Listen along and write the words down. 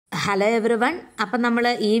Hello every one. അപ്പം നമ്മൾ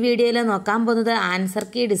ഈ വീഡിയോയിൽ നോക്കാൻ പോകുന്നത് ആൻസർ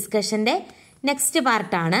കീ ഡിസ്കഷൻ്റെ നെക്സ്റ്റ്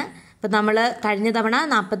പാർട്ടാണ്. അപ്പം നമ്മൾ കഴിഞ്ഞ തവണ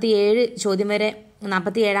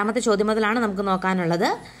 47ാമത്തെ ചോദ്യം മുതലാണ് നമുക്ക് നോക്കാനുള്ളത്.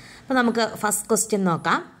 അപ്പം നമുക്ക് ഫസ്റ്റ് ക്വസ്റ്റ്യൻ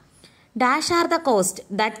നോക്കാം. Dash are the cost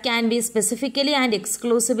that can be specifically and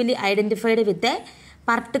exclusively identified with a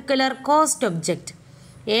particular cost object.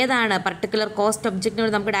 ഏതാണ് പർട്ടിക്കുലർ കോസ്റ്റ്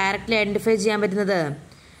ഒബ്ജക്റ്റിനോട് നമുക്ക് ഡയറക്റ്റ്ലി ഐഡൻറ്റിഫൈ ചെയ്യാൻ പറ്റുന്നത്?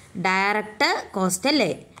 ഡയറക്റ്റ് കോസ്റ്റ്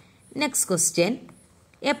അല്ലേ. Next question.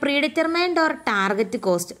 A predetermined or target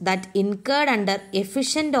cost that incurred under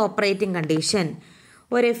efficient operating condition.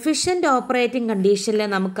 ഒരു efficient operating കണ്ടീഷനിൽ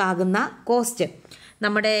നമുക്കാകുന്ന cost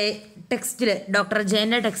നമ്മുടെ ടെക്സ്റ്റിൽ doctor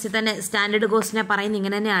ജെൻ്റെ ടെക്സ്റ്റിൽ തന്നെ സ്റ്റാൻഡേർഡ് കോസ്റ്റിനെ പറയുന്നത്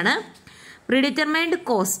ഇങ്ങനെ തന്നെയാണ്. Predetermined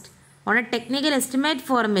cost on A technical estimate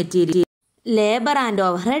four material, labour and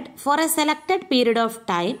overhead four A selected period of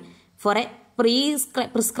time for A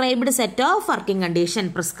prescribed set of working condition.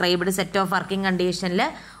 Prescribed set of working കണ്ടീഷനിൽ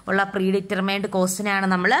ഉള്ള predetermined കോസ്റ്റിനെയാണ്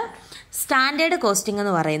നമ്മൾ standard costing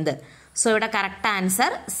എന്ന് പറയുന്നത്. So ഇവിടെ correct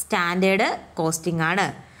answer standard costing ആണ്.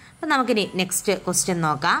 അപ്പം നമുക്കിനി next question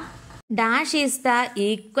നോക്കാം. Dash is the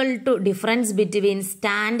equal to difference between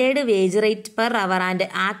standard wage rate per hour and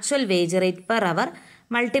actual wage rate per hour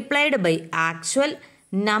multiplied by actual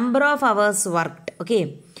number of hours worked. Okay,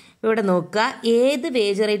 ഇവിടെ നോക്കുക ഏത്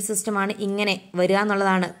wage rate സിസ്റ്റമാണ് ഇങ്ങനെ വരിക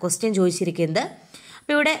എന്നുള്ളതാണ് ക്വസ്റ്റ്യൻ ചോദിച്ചിരിക്കുന്നത്.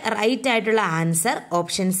 അപ്പോൾ ഇവിടെ റൈറ്റ് ആയിട്ടുള്ള ആൻസർ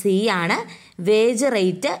ഓപ്ഷൻ സി ആണ്, വേജ്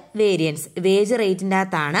റേറ്റ് വേരിയൻസ്. വേജ് റേറ്റിൻ്റെ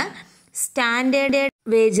അകത്താണ് standard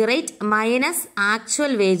wage rate minus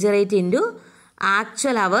actual wage rate into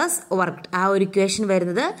actual hours worked. ആ ഒരു ഇക്വേഷൻ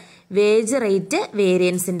വരുന്നത് വേജ് റേറ്റ്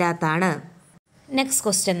വേരിയൻസിൻ്റെ അകത്താണ്. നെക്സ്റ്റ്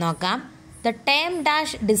ക്വസ്റ്റ്യൻ നോക്കാം. The term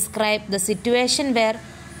dash describe the situation where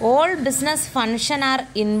all business function are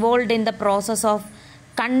involved in the process of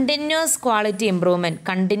continuous quality improvement.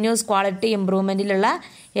 Continuous quality ഇംപ്രൂവ്മെൻറ്റിലുള്ള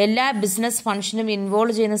എല്ലാ business ഫംഗ്ഷനും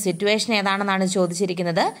involve ചെയ്യുന്ന situation ഏതാണെന്നാണ്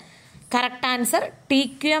ചോദിച്ചിരിക്കുന്നത്. Correct answer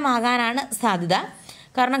TQM ആകാനാണ് സാധ്യത.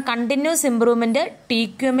 കാരണം continuous improvement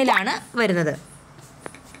TQMലാണ് വരുന്നത്.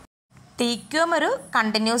 TQM ഒരു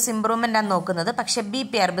continuous improvement ആണ് നോക്കുന്നത്. പക്ഷേ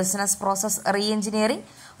BPR business process re engineering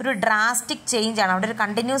ഒരു ഡ്രാസ്റ്റിക് ചേഞ്ച് ആണ്. അവിടെ ഒരു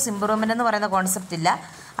കണ്ടിന്യൂസ് ഇംപ്രൂവ്മെൻ്റ് എന്ന് പറയുന്ന കോൺസെപ്റ്റ് ഇല്ല.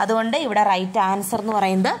 അതുകൊണ്ട് ഇവിടെ റൈറ്റ് ആൻസർ എന്ന്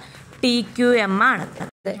പറയുന്നത് TQM ആണ്.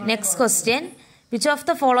 Next question. Which of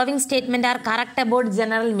the following statement are correct about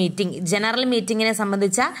general meeting? General മീറ്റിങ്ങിനെ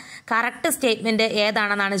സംബന്ധിച്ച കറക്റ്റ് സ്റ്റേറ്റ്മെൻറ്റ്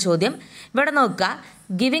ഏതാണെന്നാണ് ചോദ്യം. ഇവിടെ നോക്കുക,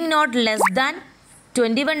 giving not less than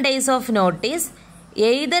 21 days of notice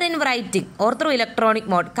either in writing or through electronic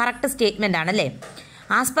mode. Correct statement ആണല്ലേ.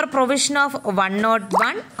 As per provision of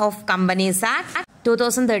 101 of companies act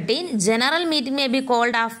 2013, general meeting may be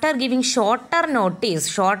called after giving shorter notice.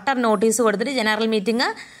 Shorter notice കൊടുത്തിട്ട് general meeting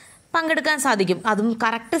പങ്കെടുക്കാൻ സാധിക്കും. അതും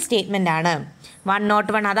correct statement ആണ്.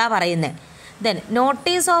 101 അതാ പറയുന്നത്. Then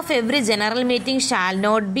notice of every general meeting shall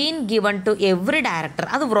not been given to every director.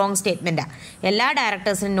 അത് wrong സ്റ്റേറ്റ്മെൻറ്റാണ്. എല്ലാ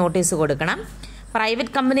ഡയറക്ടേഴ്സിനും notice കൊടുക്കണം.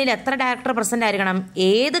 പ്രൈവറ്റ് കമ്പനിയിൽ എത്ര ഡയറക്ടർ പ്രസന്റ് ആയിരിക്കണം?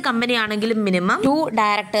 ഏത് കമ്പനി ആണെങ്കിലും മിനിമം 2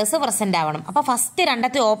 ഡയറക്ടേഴ്സ് പ്രസന്റ് ആവണം. അപ്പോൾ ഫസ്റ്റ്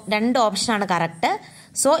രണ്ട് ഓപ്ഷനാണ് കറക്റ്റ്.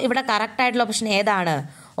 സോ ഇവിടെ കറക്റ്റ് ആയിട്ടുള്ള ഓപ്ഷൻ ഏതാണ്?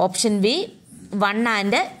 Option B 1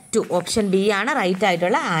 and 2. Option B ആണ് റൈറ്റ്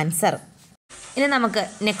ആയിട്ടുള്ള ആൻസർ. ഇനി നമുക്ക്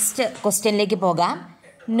നെക്സ്റ്റ് ക്വസ്റ്റ്യനിലേക്ക് പോകാം.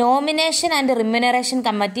 Nomination and remuneration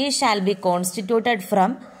committee shall be constituted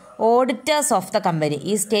from auditors of the company.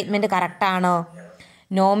 ഈ സ്റ്റേറ്റ്മെന്റ് കറക്റ്റ് ആണോ?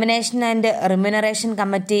 നോമിനേഷൻ ആൻഡ് റിമ്യൂണറേഷൻ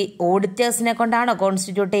കമ്മിറ്റി ഓഡിറ്റേഴ്സിനെ കൊണ്ടാണോ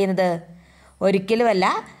കോൺസ്റ്റിറ്റ്യൂട്ട് ചെയ്യുന്നത്? ഒരിക്കലുമല്ല.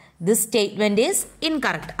 This statement is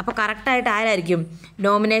incorrect. അപ്പോൾ കറക്റ്റായിട്ട് ആരായിരിക്കും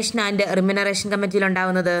നോമിനേഷൻ ആൻഡ് റിമ്യൂണറേഷൻ കമ്മിറ്റിയിൽ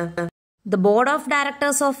ഉണ്ടാവുന്നത്? The board of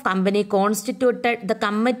directors of company constituted the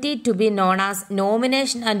committee to B known as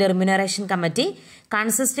nomination and remuneration committee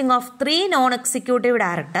consisting of 3 non executive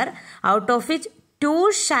director out of which 2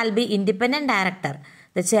 shall be independent director.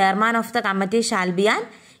 The chairman of the committee shall be an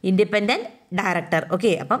independent director.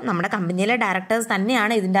 Okay, അപ്പം നമ്മുടെ കമ്പനിയിലെ directors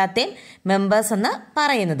തന്നെയാണ് ഇതിൻ്റെ അകത്തെ members എന്ന്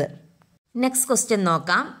പറയുന്നത്. Next question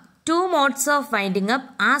നോക്കാം. 2 modes of winding up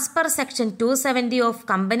as per section 270 of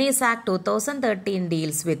Companies Act 2013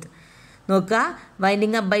 deals with. നോക്കുക,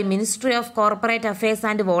 winding up by ministry of corporate affairs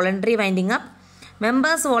and voluntary winding up,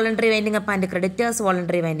 members voluntary winding up and creditors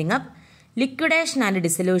voluntary winding up, liquidation and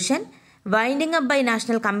dissolution, winding up by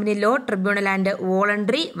national company law tribunal and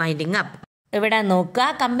voluntary winding up. ഇവിടെ നോക്കുക,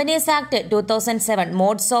 companies act 2007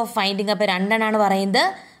 modes of winding up 2 പറയുന്നത്.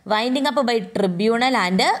 Winding up by tribunal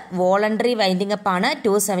and voluntary winding up ആണ്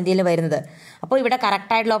 270 വരുന്നത്. അപ്പോൾ ഇവിടെ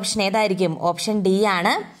correct ആയിട്ടുള്ള option ഏതായിരിക്കും? Option D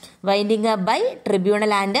ആണ്, winding up by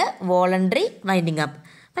tribunal and voluntary winding up.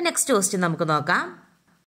 അപ്പം നെക്സ്റ്റ് ക്വസ്റ്റ്യൻ നമുക്ക് നോക്കാം.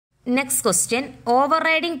 Next question. Over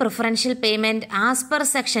riding preferential payment as per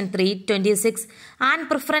section 326 and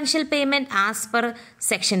preferential payment as per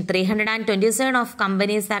section 327 of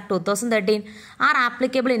companies act 2013 are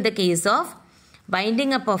applicable in the case of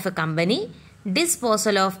winding up of A company,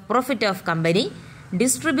 disposal of profit of company,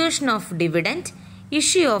 distribution of dividend,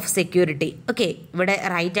 issue of security. Okay, ഇവിടെ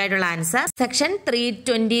right ആയിട്ടുള്ള answer section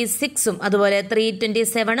 326ഉം അതുപോലെ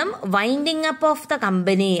 327ഉം winding up of the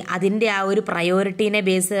company അതിൻ്റെ ആ ഒരു പ്രയോറിറ്റീനെ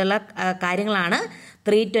base ചെയ്തുള്ള കാര്യങ്ങളാണ്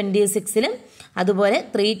 326ലും അതുപോലെ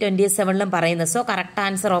 327ലും പറയുന്നത്. So correct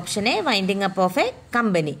answer option A, winding up of A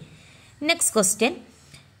company. Next question,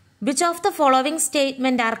 which of the following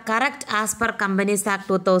statement are correct as per companies act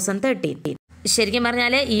 2013? ശരിക്കും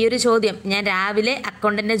പറഞ്ഞാൽ ഈ ഒരു ചോദ്യം ഞാൻ രാവിലെ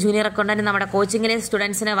അക്കൗണ്ടന്റ് ജൂനിയർ അക്കൗണ്ടന്റ് നമ്മുടെ കോച്ചിങ്ങിലെ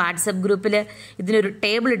സ്റ്റുഡൻസിന് വാട്സപ്പ് ഗ്രൂപ്പിൽ ഇതിനൊരു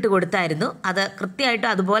ടേബിൾ ഇട്ട് കൊടുത്തായിരുന്നു. അത് കൃത്യമായിട്ടും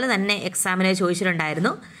അതുപോലെ തന്നെ എക്സാമിനെ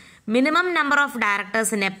ചോദിച്ചിട്ടുണ്ടായിരുന്നു. Minimum number of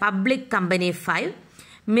directors in A public company 5,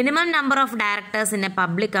 minimum number of directors in A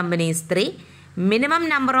public company is 3, minimum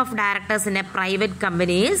number of directors in A private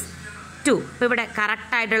company is 2. ഇപ്പം ഇവിടെ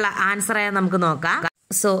കറക്റ്റ് ആയിട്ടുള്ള ആൻസർ നമുക്ക് നോക്കാം.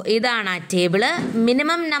 സോ ഇതാണ് ആ table.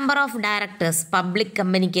 Minimum number of directors public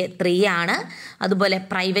കമ്പനിക്ക് 3 ആണ്, അതുപോലെ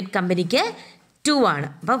പ്രൈവറ്റ് കമ്പനിക്ക് 2 ആണ്.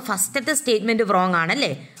 അപ്പം ഫസ്റ്റത്തെ സ്റ്റേറ്റ്മെന്റ് റോങ്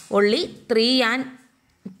ആണല്ലേ. Only 3 and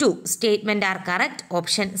 2 statement are correct.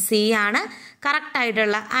 Option C ആണ് കറക്റ്റ്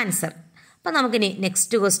ആയിട്ടുള്ള ആൻസർ. അപ്പം നമുക്കിനി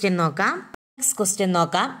നെക്സ്റ്റ് ക്വസ്റ്റ്യൻ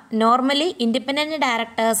നോക്കാം. Normally independent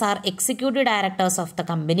directors R executive directors of the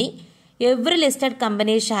company. Every listed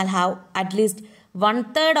company shall have at least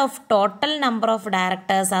 1/3 of total number of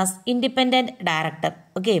directors as independent director.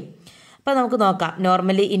 Okay, അപ്പോൾ നമുക്ക് നോക്കാം.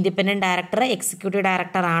 Normally independent director executive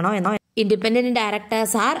director ആണോ എന്നോ. Independent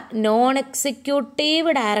directors R non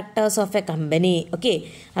executive directors of A company. Okay,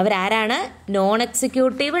 അവരാരാണ്? Non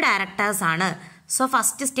executive directors ആണ്. So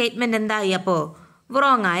first statement എന്തായി? അപ്പോൾ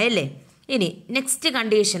wrong ആയല്ലേ. ഇനി next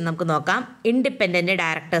condition നമുക്ക് നോക്കാം. ഇൻഡിപെൻഡന്റ്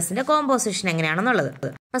ഡയറക്ടേഴ്സിന്റെ കോമ്പോസിഷൻ എങ്ങനെയാണെന്നുള്ളത്.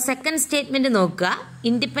 അപ്പൊ സെക്കൻഡ് സ്റ്റേറ്റ്മെന്റ് നോക്കുക.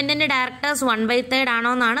 ഇൻഡിപെൻഡന്റ് ഡയറക്ടേഴ്സ് 1/3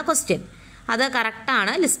 ആണോ എന്നാണ് ക്വസ്റ്റ്യൻ. അത് കറക്റ്റ്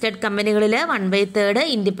ആണ്. ലിസ്റ്റഡ് കമ്പനികളിൽ 1/3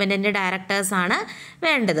 ഇൻഡിപെൻഡന്റ് ഡയറക്ടേഴ്സ് ആണ്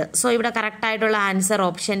വേണ്ടത്. സോ ഇവിടെ കറക്റ്റ് ആയിട്ടുള്ള ആൻസർ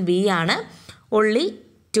ഓപ്ഷൻ ബി ആണ്, ഓൺലി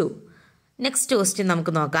 2. നെക്സ്റ്റ്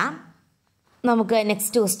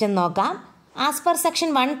ക്വസ്റ്റ്യൻ നോക്കാം. As per section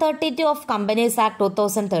 132 of companies act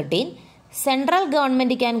 2013, central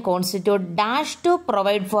government can constitute dash to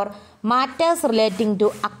provide four matters relating to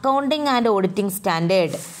accounting and auditing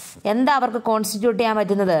standard. എന്താ അവർക്ക് constitute ചെയ്യാൻ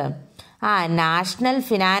പറ്റുന്നത്? നാഷണൽ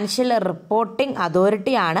ഫിനാൻഷ്യൽ റിപ്പോർട്ടിംഗ്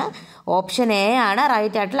അതോറിറ്റി ആണ്. Option A ആണ്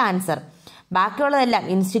right ആയിട്ടുള്ള answer. ബാക്കിയുള്ളതെല്ലാം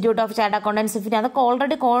institute of chartered accountants of India അതൊക്കെ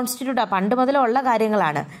already constitute പണ്ട് മുതലുള്ള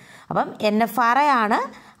കാര്യങ്ങളാണ്. അപ്പം NFRA ആണ്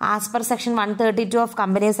as per section 132 of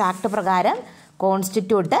companies act പ്രകാരം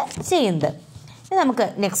കോൺസ്റ്റിറ്റ്യൂട്ട് ചെയ്യുന്നത്. നമുക്ക്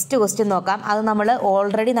നെക്സ്റ്റ് ക്വസ്റ്റ്യൻ നോക്കാം. അത് നമ്മൾ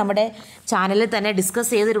ഓൾറെഡി നമ്മുടെ ചാനലിൽ തന്നെ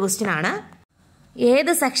ഡിസ്കസ് ചെയ്തൊരു ക്വസ്റ്റ്യൻ ആണ്.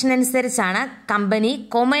 ഏത് സെക്ഷൻ അനുസരിച്ചാണ് കമ്പനി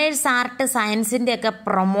കൊമേഴ്സ്, ആർട്ട്, സയൻസിൻ്റെ ഒക്കെ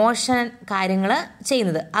പ്രൊമോഷൻ കാര്യങ്ങൾ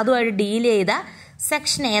ചെയ്യുന്നത്? അതുമായിട്ട് ഡീൽ ചെയ്ത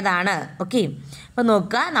സെക്ഷൻ ഏതാണ്? ഓക്കെ, അപ്പോൾ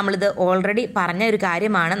നോക്കുക. നമ്മളിത് ഓൾറെഡി പറഞ്ഞ ഒരു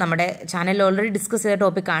കാര്യമാണ്, നമ്മുടെ ചാനലിൽ ഓൾറെഡി ഡിസ്കസ് ചെയ്ത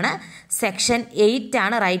ടോപ്പിക്കാണ്. സെക്ഷൻ 8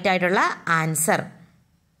 ആണ് റൈറ്റ് ആയിട്ടുള്ള answer.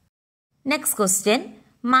 Next question,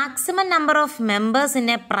 maximum number of members in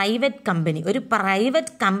A private company. ഒരു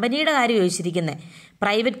പ്രൈവറ്റ് കമ്പനിയുടെ കാര്യം ചോദിച്ചിരിക്കുന്നത്.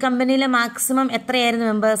 പ്രൈവറ്റ് കമ്പനിയിൽ മാക്സിമം എത്രയായിരുന്നു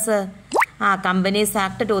മെമ്പേഴ്സ്? കമ്പനീസ്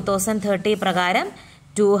ആക്ട് 2030 പ്രകാരം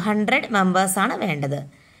 200 മെമ്പേഴ്സാണ് വേണ്ടത്.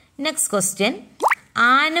 Next question,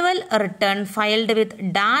 annual return filed with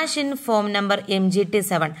dash in form number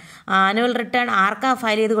MGT7. Annual return ആർക്കാ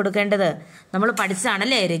ഫയൽ ചെയ്ത് കൊടുക്കേണ്ടത്? നമ്മൾ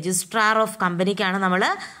പഠിച്ചതാണല്ലേ, രജിസ്ട്രാർ ഓഫ് കമ്പനിക്കാണ് നമ്മൾ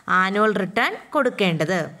ആനുവൽ റിട്ടേൺ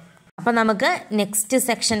കൊടുക്കേണ്ടത്. അപ്പം നമുക്ക് നെക്സ്റ്റ്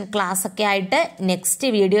സെക്ഷൻ ക്ലാസ് ഒക്കെ ആയിട്ട് നെക്സ്റ്റ്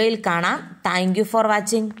വീഡിയോയിൽ കാണാം. Thank you for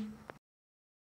watching.